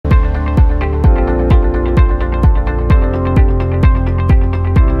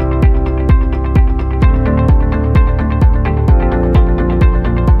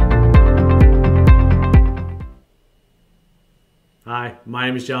my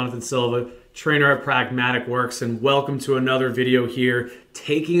name is Jonathon Silva, trainer at Pragmatic Works, and welcome to another video here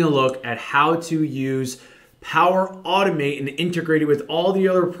taking a look at how to use Power Automate and integrate it with all the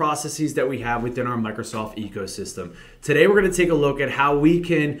other processes that we have within our Microsoft ecosystem. Today we're going to take a look at how we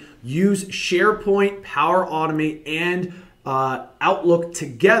can use SharePoint, Power Automate, and Outlook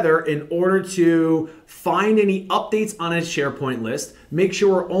together in order to find any updates on a SharePoint list. Make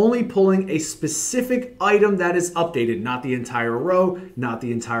sure we're only pulling a specific item that is updated, not the entire row, not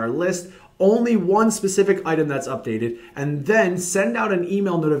the entire list, only one specific item that's updated, and then send out an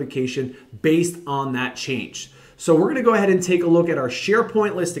email notification based on that change. So we're going to go ahead and take a look at our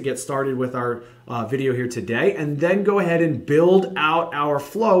SharePoint list to get started with our video here today, and then go ahead and build out our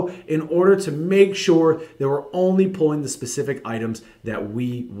flow in order to make sure that we're only pulling the specific items that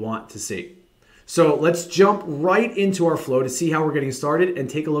we want to see. So let's jump right into our flow to see how we're getting started and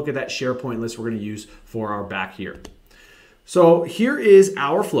take a look at that SharePoint list we're going to use for our back here. So here is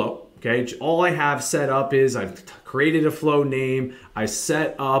our flow. Okay, all I have set up is I've created a flow name. I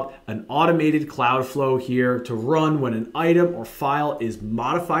set up an automated cloud flow here to run when an item or file is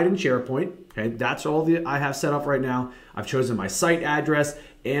modified in SharePoint. Okay, that's all I have set up right now. I've chosen my site address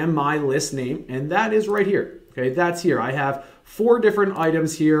and my list name, and that is right here. Okay, that's here. I have 4 different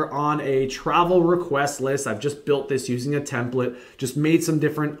items here on a travel request list. I've just built this using a template, just made some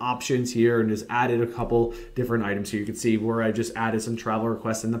different options here and just added a couple different items here. You can see where I just added some travel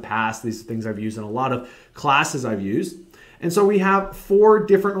requests in the past. These are things I've used in a lot of classes I've used. And so we have 4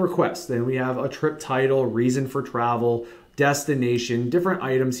 different requests. Then we have a trip title, reason for travel, destination, different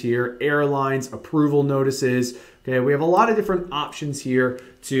items here, airlines, approval notices. Okay, we have a lot of different options here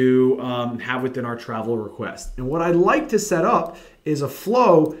to have within our travel request. And what I'd like to set up is a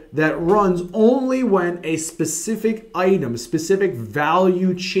flow that runs only when a specific item, specific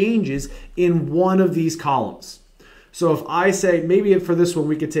value changes in one of these columns. So if I say, maybe for this one,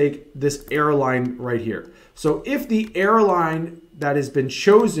 we could take this airline right here. So if the airline that has been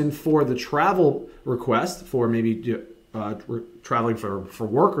chosen for the travel request, for maybe traveling for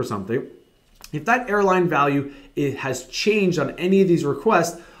work or something, if that airline value has changed on any of these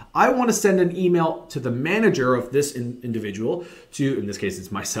requests, I want to send an email to the manager of this individual, in this case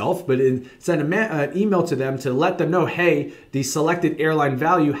it's myself, but send an email to them to let them know, hey, the selected airline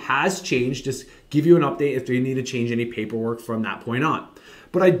value has changed. Just give you an update if they need to change any paperwork from that point on.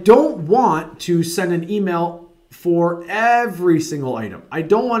 But I don't want to send an email for every single item. I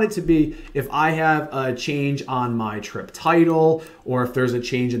don't want it to be if I have a change on my trip title, or if there's a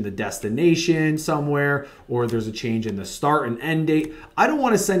change in the destination somewhere, or there's a change in the start and end date. I don't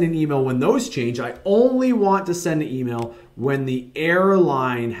want to send an email when those change. I only want to send an email when the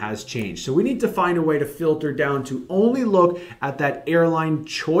airline has changed. So we need to find a way to filter down to only look at that airline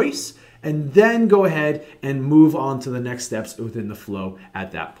choice and then go ahead and move on to the next steps within the flow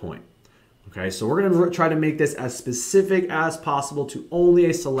at that point. Okay, so we're going to try to make this as specific as possible to only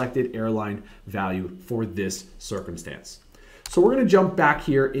a selected airline value for this circumstance. So we're going to jump back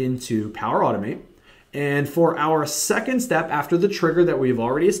here into Power Automate. And for our second step after the trigger that we've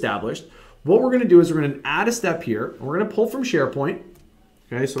already established, what we're going to do is we're going to add a step here. And we're going to pull from SharePoint.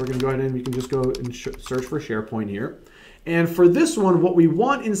 Okay, so we're going to go ahead and we can just go and search for SharePoint here. And for this one, what we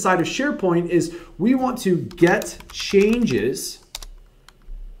want inside of SharePoint is we want to get changes,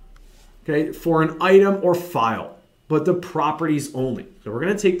 okay, for an item or file, but the properties only. So we're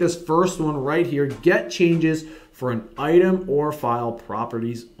going to take this first one right here, get changes for an item or file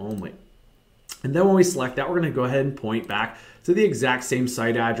properties only. And then when we select that, we're going to go ahead and point back to the exact same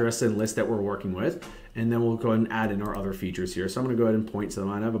site address and list that we're working with. And then we'll go ahead and add in our other features here. So I'm going to go ahead and point to them.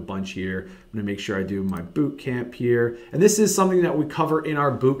 I have a bunch here. I'm going to make sure I do my boot camp here. And this is something that we cover in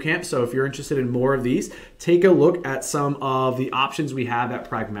our boot camp. So if you're interested in more of these, take a look at some of the options we have at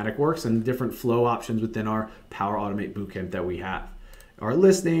Pragmatic Works and the different flow options within our Power Automate boot camp that we have. Our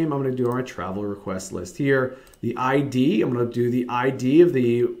list name, I'm going to do our travel request list here. The ID, I'm going to do the ID of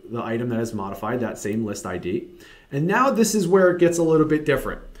the item that is modified, that same list ID. And now this is where it gets a little bit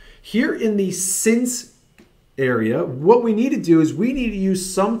different. Here in the since area, what we need to do is we need to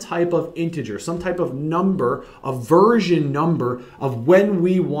use some type of integer, some type of number, a version number of when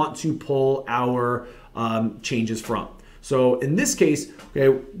we want to pull our changes from. So in this case, okay,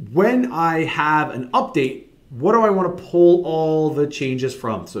 when I have an update, what do I want to pull all the changes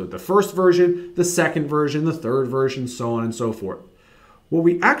from? So the first version, the second version, the third version, so on and so forth. What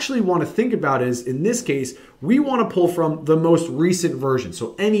we actually want to think about is, in this case, we want to pull from the most recent version.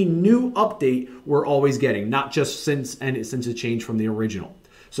 So any new update we're always getting, not just since it changed from the original.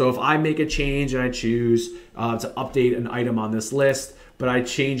 So if I make a change and I choose to update an item on this list, but I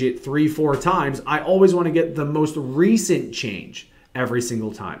change it 3-4 times, I always want to get the most recent change every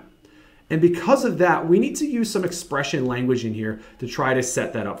single time. And because of that, we need to use some expression language in here to try to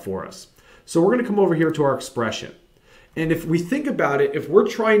set that up for us. So we're going to come over here to our expression. And if we think about it, if we're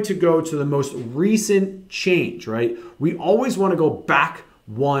trying to go to the most recent change, right, we always want to go back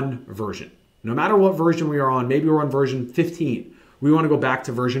one version. No matter what version we are on, maybe we're on version 15. We want to go back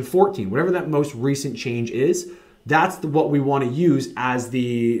to version 14, whatever that most recent change is. That's what we want to use as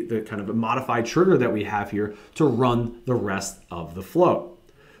the kind of a modified trigger that we have here to run the rest of the flow.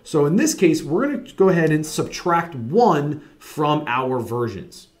 So in this case, we're going to go ahead and subtract 1 from our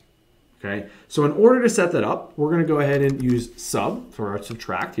versions. Okay, so in order to set that up, we're going to go ahead and use sub for our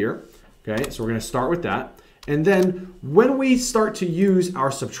subtract here. Okay, so we're going to start with that. And then when we start to use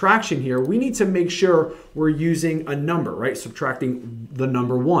our subtraction here, we need to make sure we're using a number, right? Subtracting the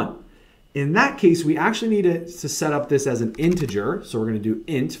number 1. In that case, we actually need to set up this as an integer. So we're going to do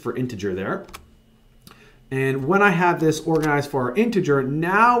int for integer there. And when I have this organized for our integer,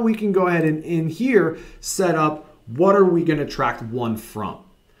 now we can go ahead and in here set up what are we going to subtract 1 from.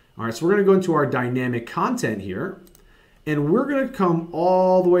 All right, so we're going to go into our dynamic content here, and we're going to come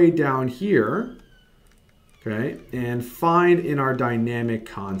all the way down here, okay, and find in our dynamic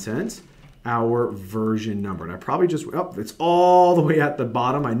content our version number. And I probably just, oh, it's all the way at the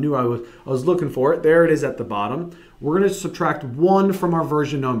bottom. I knew I was looking for it. There it is at the bottom. We're going to subtract 1 from our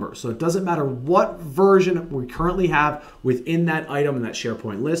version number. So it doesn't matter what version we currently have within that item in that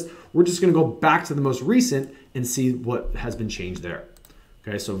SharePoint list. We're just going to go back to the most recent and see what has been changed there.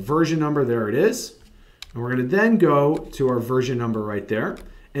 Okay, so version number, there it is. And we're going to then go to our version number right there.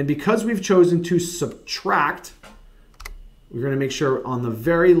 And because we've chosen to subtract, we're going to make sure on the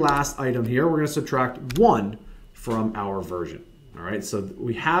very last item here, we're going to subtract 1 from our version. All right, so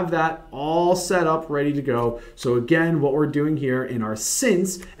we have that all set up, ready to go. So again, what we're doing here in our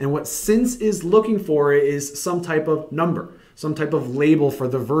since, and what since is looking for is some type of number, some type of label for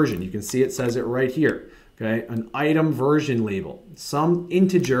the version. You can see it says it right here. Okay, an item version label, some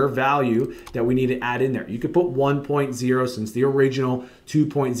integer value that we need to add in there. You could put 1.0 since the original,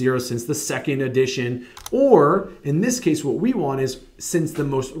 2.0 since the second edition, or in this case, what we want is since the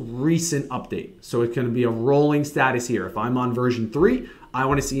most recent update. So it's going to be a rolling status here. If I'm on version 3, I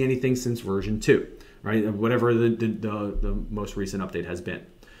want to see anything since version 2, right? Whatever the most recent update has been.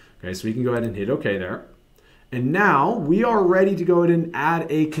 Okay, so we can go ahead and hit OK there. And now we are ready to go ahead and add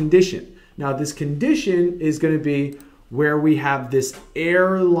a condition. Now this condition is going to be where we have this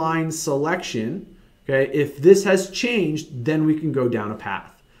airline selection. Okay, if this has changed, then we can go down a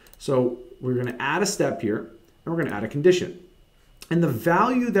path. So we're going to add a step here, and we're going to add a condition. And the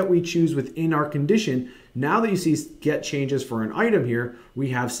value that we choose within our condition, now that you see get changes for an item here, we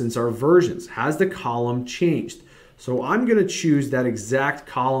have since our versions. Has the column changed? So I'm going to choose that exact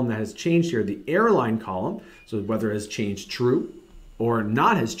column that has changed here, the airline column. So whether it has changed true or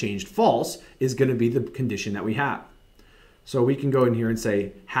not has changed false is going to be the condition that we have. So we can go in here and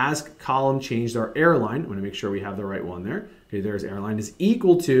say, has column changed our airline? I want to make sure we have the right one there. Okay, there's airline is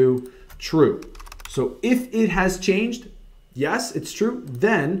equal to true. So if it has changed, yes, it's true,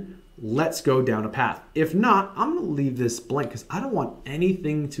 then let's go down a path. If not, I'm going to leave this blank because I don't want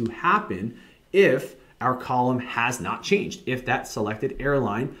anything to happen if our column has not changed, if that selected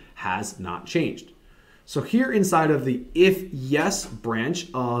airline has not changed. So here inside of the if yes branch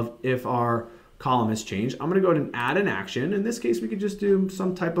of if our column has changed, I'm going to go ahead and add an action. In this case, we could just do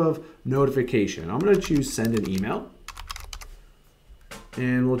some type of notification. I'm going to choose send an email.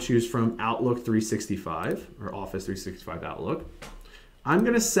 And we'll choose from Outlook 365 or Office 365 Outlook. I'm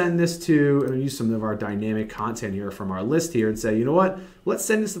going to send this to, and use some of our dynamic content here from our list here and say, you know what, let's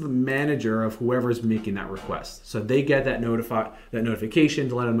send this to the manager of whoever's making that request. So they get that notification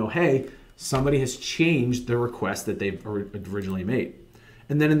to let them know, hey, somebody has changed the request that they've originally made.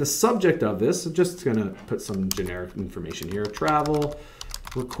 And then in the subject of this, I'm just going to put some generic information here. Travel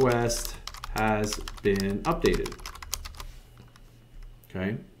request has been updated.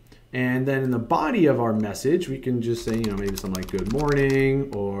 Okay. And then in the body of our message, we can just say, you know, maybe something like good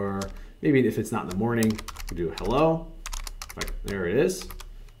morning, or maybe if it's not in the morning, we do hello. Right, there it is.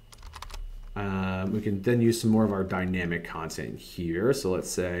 We can then use some more of our dynamic content here. So let's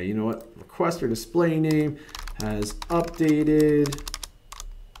say, you know what, requester display name has updated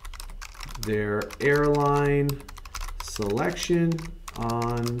their airline selection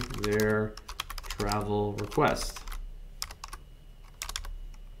on their travel request.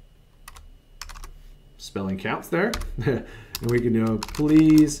 Spelling counts there. And we can do,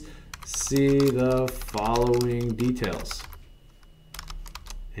 please see the following details.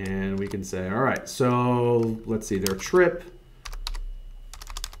 And we can say, all right, so let's see, their trip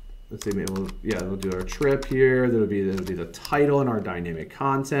let's say maybe we'll do our trip here. That'll be the title and our dynamic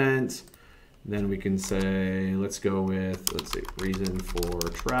content. Then we can say, let's go with, let's say, reason for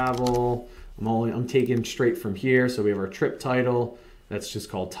travel. I'm taking straight from here. So we have our trip title. That's just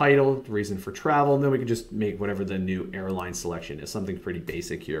called title, reason for travel. And then we can just make whatever the new airline selection is, something pretty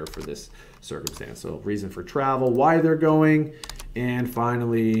basic here for this circumstance. So reason for travel, why they're going, and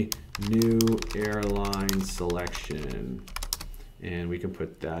finally, new airline selection. And we can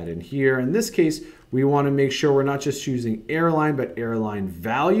put that in here. In this case, we want to make sure we're not just choosing airline, but airline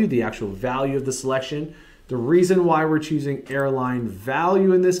value, the actual value of the selection. The reason why we're choosing airline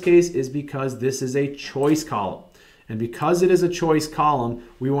value in this case is because this is a choice column. And because it is a choice column,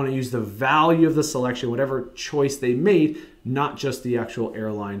 we want to use the value of the selection, whatever choice they made, not just the actual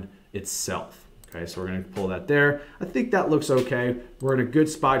airline itself. Okay, so we're going to pull that there. I think that looks okay. We're in a good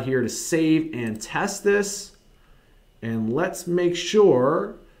spot here to save and test this. And let's make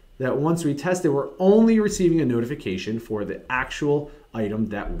sure that once we test it, we're only receiving a notification for the actual item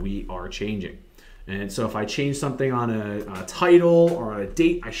that we are changing. And so if I change something on a title or on a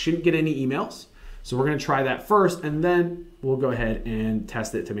date, I shouldn't get any emails. So we're going to try that first, and then we'll go ahead and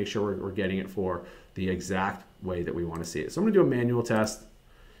test it to make sure we're getting it for the exact way that we want to see it. So I'm going to do a manual test,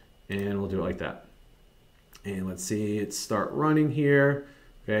 and we'll do it like that. And let's see it start running here.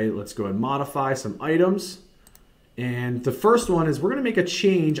 Okay, let's go and modify some items. And the first one is we're going to make a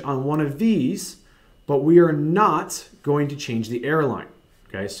change on one of these, but we are not going to change the airline.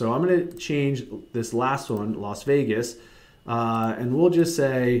 Okay, so I'm going to change this last one, Las Vegas, and we'll just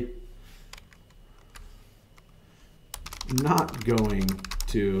say not going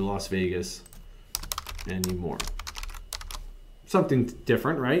to Las Vegas anymore. Something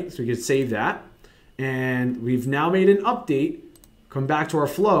different, right? So we could save that. And we've now made an update. Come back to our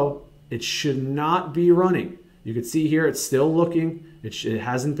flow. It should not be running. You can see here it's still looking. It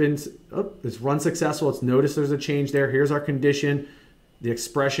hasn't been, it's run successful. It's noticed there's a change there. Here's our condition. The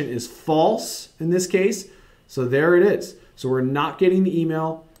expression is false in this case. So there it is. So we're not getting the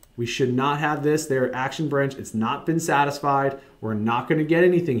email. We should not have this there, action branch. It's not been satisfied. We're not going to get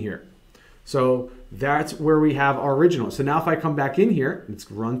anything here. So that's where we have our original. So now if I come back in here,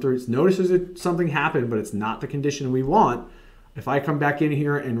 it's run through, it notices that something happened, but it's not the condition we want. If I come back in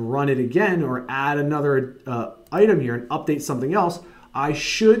here and run it again or add another item here and update something else, I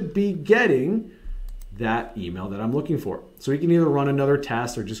should be getting that email that I'm looking for. So we can either run another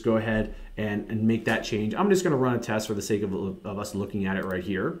test or just go ahead and make that change. I'm just going to run a test for the sake of us looking at it right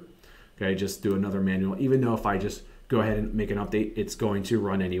here. Okay, just do another manual. Even though if I just go ahead and make an update, it's going to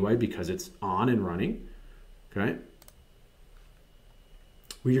run anyway because it's on and running. Okay.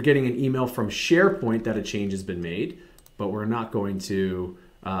 We are getting an email from SharePoint that a change has been made, but we're not going to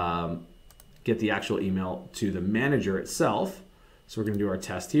get the actual email to the manager itself. So we're going to do our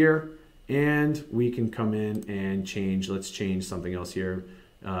test here, and we can come in and change. Let's change something else here.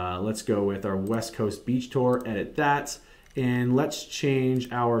 Let's go with our West Coast Beach Tour, edit that, and let's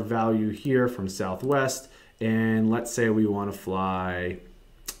change our value here from Southwest. And let's say we want to fly,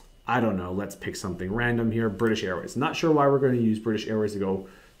 I don't know, let's pick something random here, British Airways. Not sure why we're going to use British Airways to go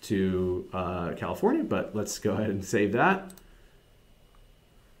to California, but let's go ahead and save that.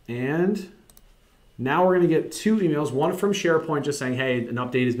 And now we're going to get two emails, one from SharePoint just saying, hey, an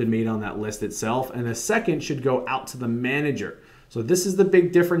update has been made on that list itself, and the second should go out to the manager. So this is the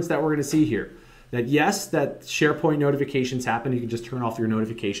big difference that we're going to see here. That yes, that SharePoint notifications happen. You can just turn off your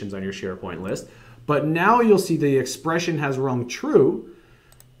notifications on your SharePoint list. But now you'll see the expression has rung true,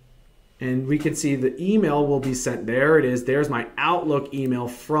 and we can see the email will be sent. There it is. There's my Outlook email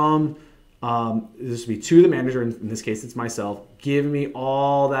from, this will be to the manager, in this case it's myself, giving me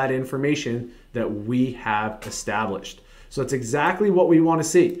all that information that we have established. So it's exactly what we want to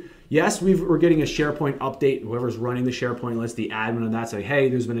see. Yes, we're getting a SharePoint update. Whoever's running the SharePoint list, the admin of that, say, hey,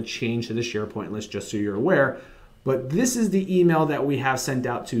 there's been a change to the SharePoint list, just so you're aware. But this is the email that we have sent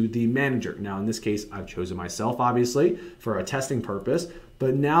out to the manager. Now, in this case, I've chosen myself, obviously, for a testing purpose.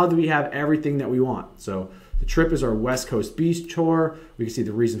 But now that we have everything that we want. So the trip is our West Coast Beach Tour. We can see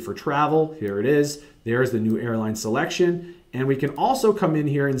the reason for travel. Here it is. There's the new airline selection. And we can also come in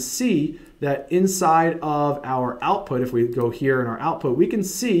here and see that inside of our output, if we go here in our output, we can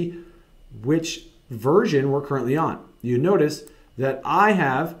see which version we're currently on. You notice that I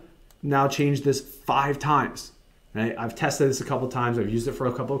have now changed this 5 times. Right? I've tested this a couple times. I've used it for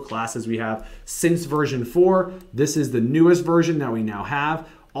a couple of classes we have since version 4. This is the newest version that we now have.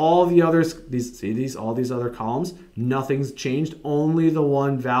 All the others, all these other columns, nothing's changed. Only the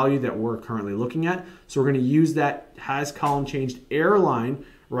one value that we're currently looking at. So we're going to use that has column changed airline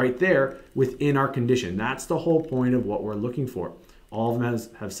right there within our condition. That's the whole point of what we're looking for. All of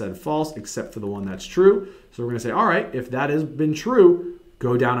them have said false except for the one that's true. So we're going to say, all right, if that has been true,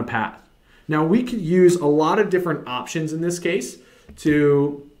 go down a path. Now we could use a lot of different options in this case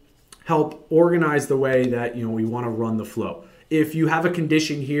to help organize the way that we want to run the flow. If you have a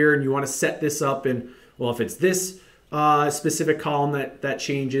condition here and you want to set this up in, well, if it's this specific column that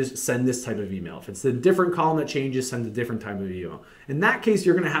changes, send this type of email. If it's a different column that changes, send a different type of email. In that case,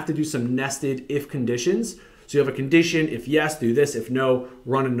 you're going to have to do some nested if conditions. So you have a condition, if yes, do this, if no,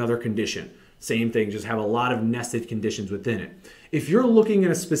 run another condition. Same thing, just have a lot of nested conditions within it. If you're looking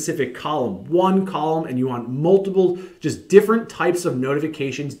at a specific column, one column, and you want multiple, just different types of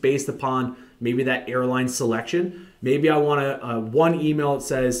notifications based upon maybe that airline selection, maybe I want one email that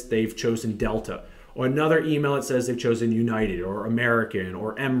says they've chosen Delta, or another email that says they've chosen United, or American,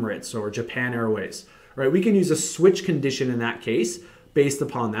 or Emirates, or Japan Airways. Right? We can use a switch condition in that case based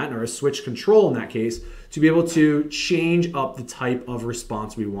upon that, or a switch control in that case, to be able to change up the type of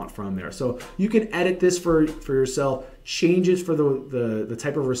response we want from there. So you can edit this for yourself, changes for the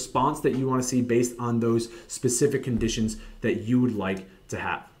type of response that you want to see based on those specific conditions that you would like to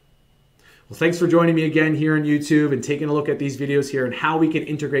have. Well, thanks for joining me again here on YouTube and taking a look at these videos here and how we can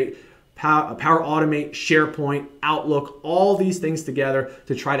integrate Power Automate, SharePoint, Outlook, all these things together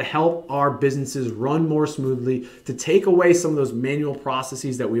to try to help our businesses run more smoothly, to take away some of those manual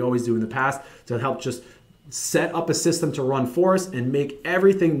processes that we always do in the past, to help just set up a system to run for us and make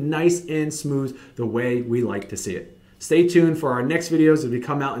everything nice and smooth the way we like to see it. Stay tuned for our next videos as we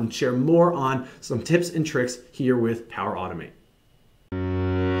come out and share more on some tips and tricks here with Power Automate.